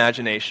we have an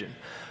imagination.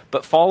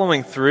 But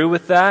following through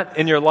with that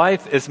in your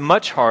life is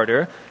much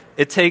harder.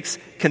 It takes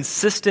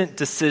consistent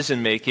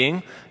decision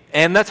making.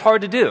 And that's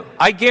hard to do.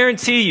 I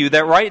guarantee you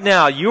that right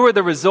now you are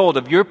the result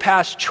of your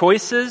past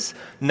choices,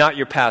 not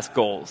your past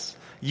goals.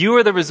 You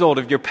are the result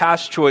of your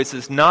past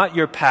choices, not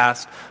your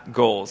past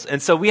goals.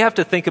 And so we have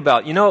to think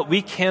about, you know what,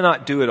 we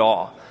cannot do it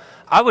all.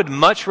 I would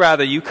much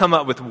rather you come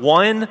up with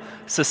one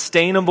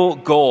sustainable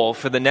goal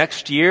for the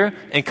next year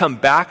and come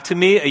back to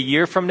me a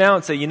year from now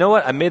and say, you know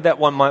what, I made that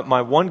one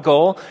my one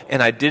goal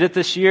and I did it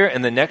this year,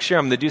 and the next year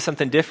I'm going to do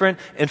something different.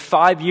 In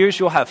 5 years,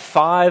 you'll have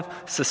 5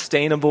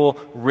 sustainable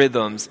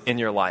rhythms in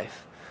your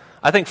life.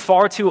 I think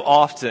far too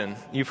often,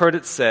 you've heard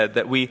it said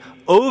that we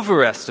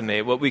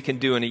overestimate what we can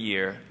do in a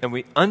year and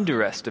we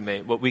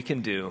underestimate what we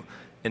can do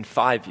in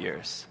 5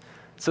 years.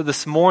 So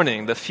this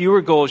morning, the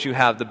fewer goals you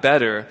have, the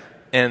better.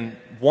 And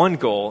one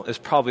goal is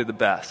probably the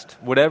best,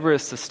 whatever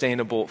is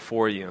sustainable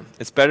for you.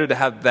 It's better to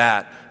have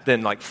that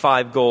than like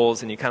 5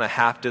 goals and you kind of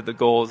half did the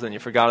goals and you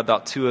forgot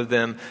about 2 of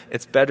them.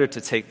 It's better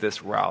to take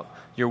this route.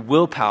 Your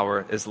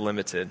willpower is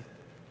limited.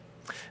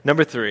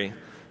 Number 3,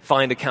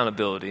 find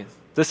accountability.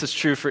 This is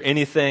true for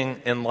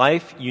anything in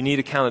life. You need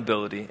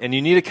accountability. And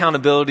you need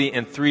accountability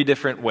in 3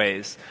 different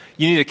ways.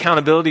 You need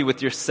accountability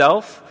with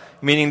yourself,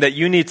 meaning that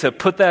you need to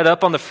put that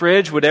up on the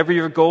fridge, whatever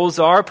your goals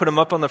are, put them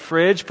up on the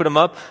fridge, put them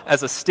up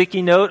as a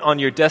sticky note on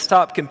your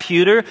desktop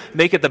computer,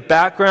 make it the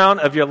background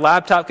of your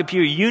laptop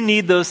computer. You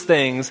need those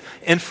things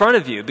in front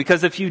of you,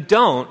 because if you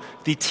don't,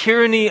 the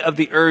tyranny of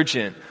the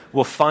urgent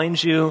will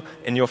find you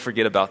and you'll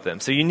forget about them.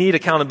 So you need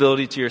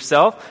accountability to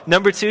yourself.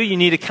 Number 2, you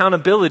need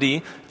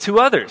accountability to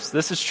others.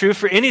 This is true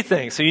for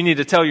anything. So you need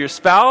to tell your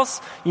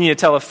spouse, you need to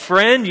tell a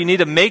friend, you need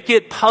to make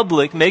it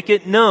public, make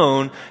it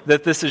known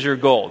that this is your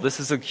goal. This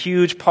is a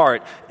huge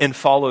part in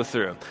follow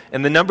through.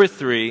 And the number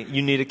 3,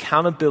 you need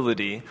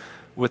accountability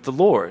with the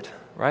Lord,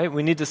 right?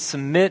 We need to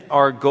submit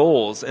our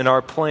goals and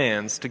our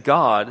plans to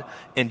God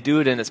and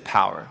do it in His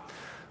power.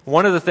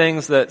 One of the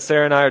things that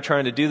Sarah and I are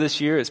trying to do this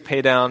year is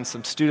pay down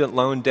some student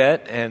loan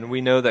debt, and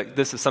we know that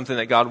this is something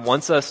that God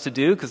wants us to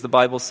do because the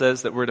Bible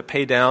says that we're to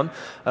pay down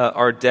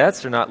our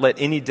debts or not let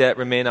any debt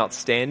remain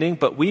outstanding.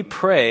 But we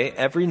pray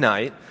every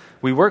night.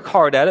 We work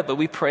hard at it, but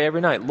we pray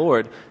every night,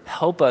 Lord,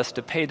 help us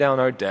to pay down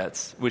our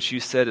debts, which you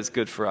said is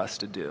good for us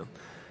to do.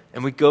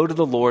 And we go to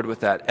the Lord with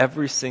that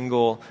every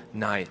single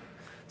night.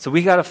 So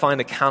we got to find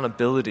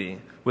accountability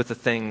with the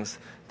things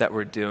that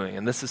we're doing.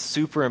 And this is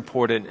super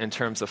important in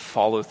terms of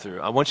follow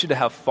through. I want you to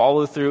have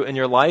follow through in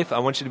your life. I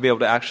want you to be able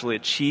to actually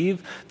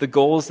achieve the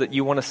goals that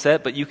you want to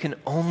set, but you can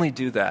only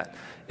do that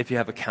if you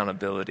have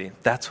accountability.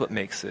 That's what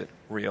makes it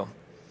real.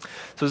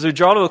 So as we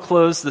draw to a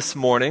close this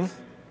morning,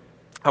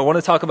 I want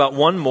to talk about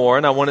one more,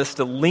 and I want us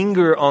to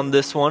linger on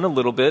this one a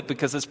little bit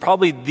because it's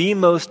probably the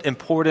most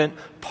important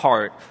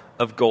part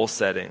of goal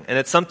setting. And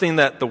it's something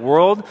that the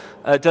world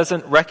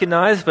doesn't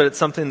recognize, but it's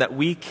something that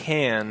we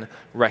can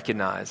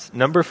recognize.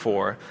 Number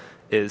 4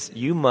 is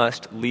you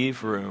must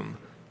leave room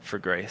for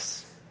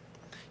grace.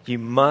 You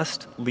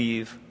must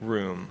leave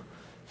room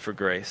for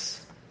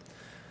grace.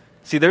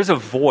 See, there's a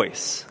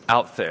voice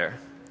out there.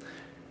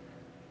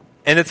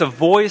 And it's a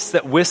voice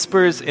that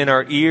whispers in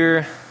our ear.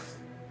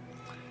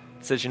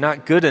 It says, you're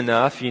not good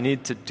enough, you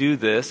need to do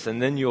this,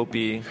 and then you'll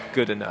be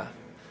good enough.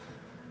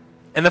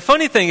 And the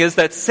funny thing is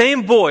that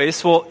same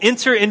voice will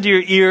enter into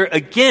your ear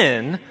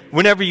again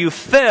whenever you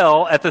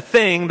fail at the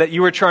thing that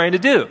you were trying to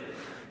do. It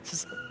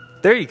says,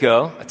 there you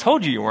go. I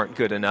told you weren't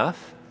good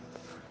enough.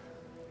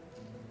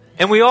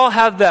 And we all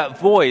have that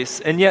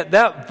voice, and yet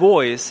that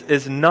voice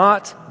is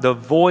not the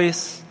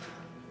voice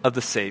of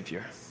the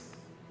Savior.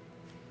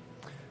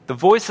 The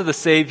voice of the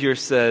Savior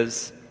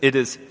says, it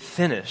is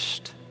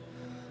finished.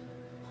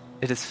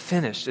 It is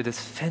finished. It is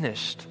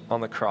finished on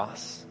the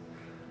cross.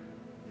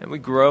 And we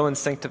grow in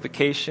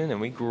sanctification and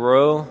we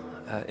grow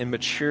in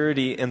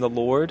maturity in the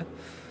Lord,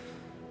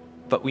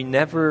 but we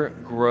never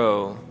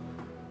grow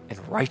in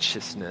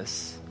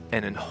righteousness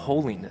and in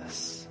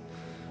holiness.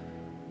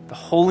 The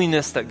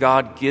holiness that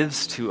God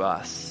gives to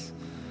us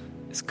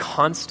is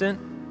constant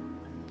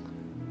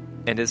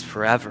and is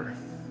forever.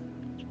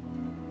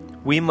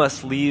 We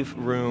must leave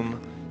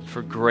room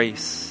for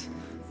grace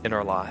in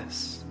our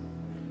lives.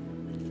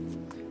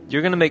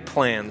 You're going to make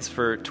plans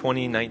for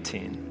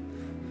 2019.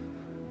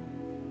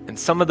 And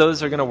some of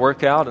those are going to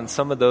work out, and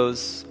some of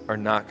those are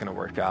not going to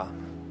work out.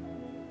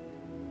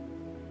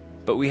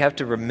 But we have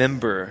to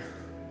remember,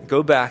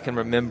 go back and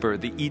remember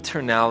the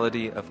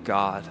eternality of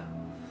God.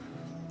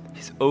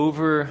 He's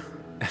over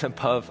and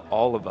above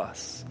all of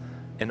us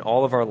in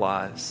all of our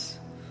lives,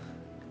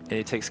 and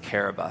He takes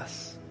care of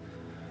us.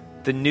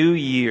 The new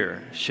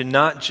year should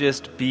not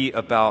just be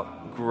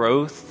about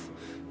growth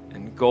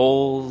and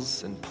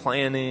goals and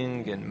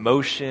planning and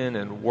motion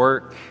and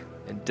work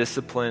and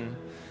discipline.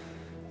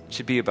 It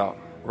should be about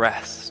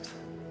rest,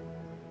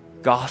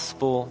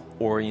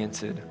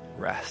 gospel-oriented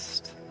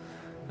rest.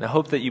 And I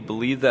hope that you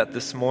believe that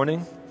this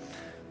morning,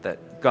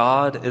 that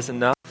God is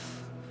enough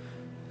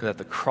and that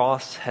the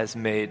cross has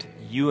made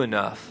you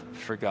enough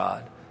for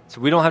God. So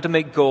we don't have to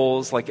make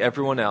goals like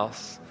everyone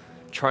else,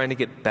 trying to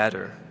get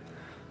better,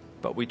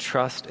 but we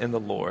trust in the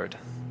Lord.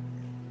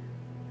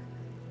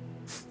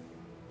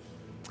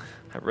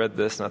 I read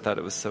this and I thought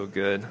it was so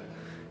good.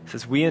 It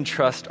says, we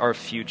entrust our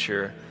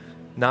future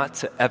not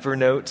to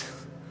Evernote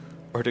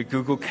or to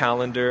Google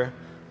Calendar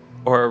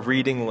or a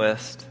reading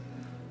list,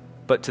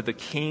 but to the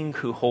King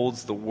who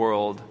holds the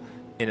world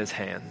in his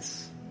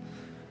hands.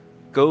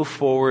 Go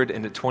forward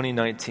into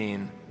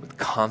 2019 with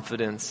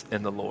confidence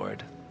in the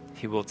Lord.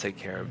 He will take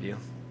care of you.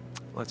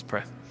 Let's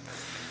pray.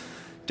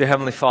 Dear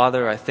Heavenly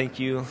Father, I thank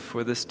you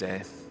for this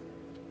day.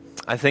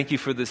 I thank you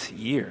for this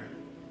year.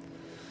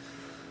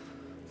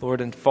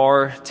 Lord, in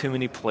far too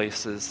many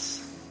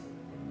places,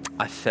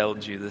 I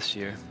failed you this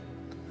year.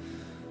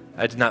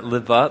 I did not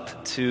live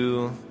up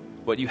to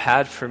what you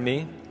had for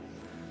me.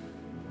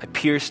 I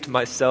pierced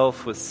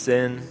myself with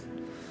sin.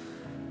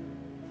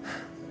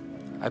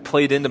 I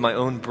played into my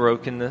own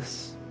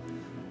brokenness.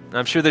 And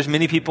I'm sure there's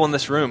many people in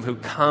this room who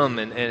come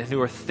and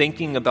who are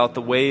thinking about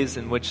the ways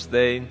in which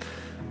they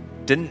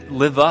didn't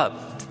live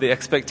up to the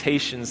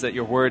expectations that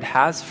your word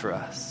has for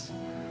us.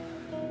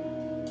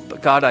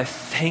 But God, I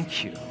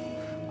thank you.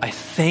 I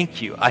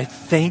thank you. I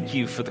thank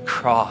you for the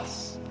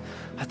cross.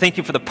 I thank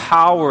you for the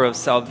power of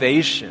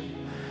salvation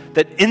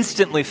that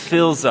instantly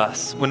fills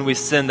us when we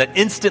sin, that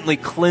instantly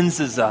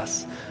cleanses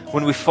us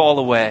when we fall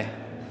away.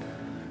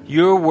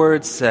 Your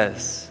word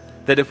says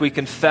that if we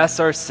confess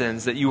our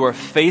sins, that you are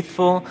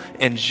faithful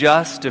and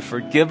just to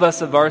forgive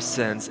us of our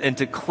sins and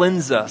to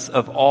cleanse us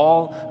of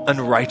all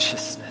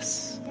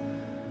unrighteousness.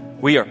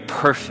 We are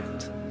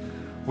perfect.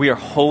 We are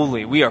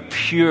holy. We are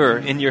pure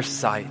in your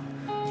sight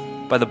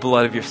by the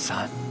blood of your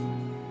Son.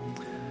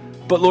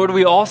 But Lord,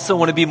 we also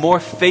want to be more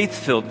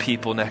faith-filled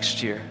people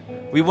next year.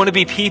 We want to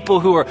be people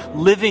who are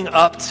living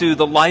up to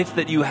the life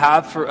that you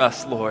have for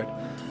us, Lord,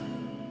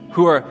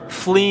 who are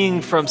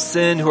fleeing from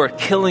sin, who are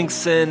killing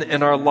sin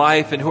in our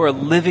life, and who are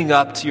living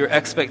up to your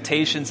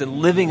expectations and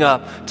living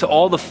up to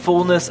all the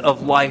fullness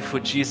of life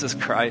with Jesus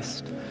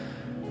Christ.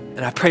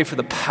 And I pray for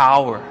the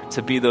power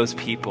to be those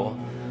people,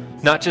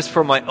 not just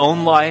for my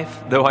own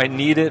life, though I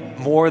need it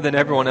more than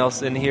everyone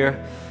else in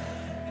here,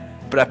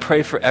 but I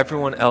pray for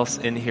everyone else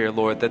in here,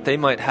 Lord, that they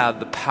might have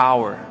the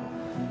power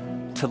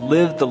to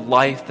live the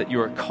life that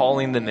you are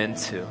calling them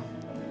into.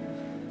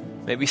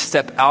 May we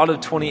step out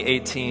of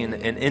 2018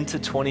 and into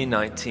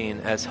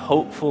 2019 as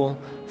hopeful,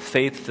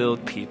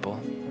 faith-filled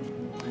people.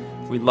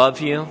 We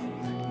love you,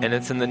 and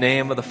it's in the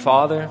name of the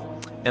Father,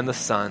 and the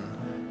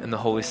Son, and the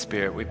Holy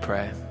Spirit we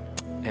pray.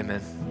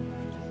 Amen.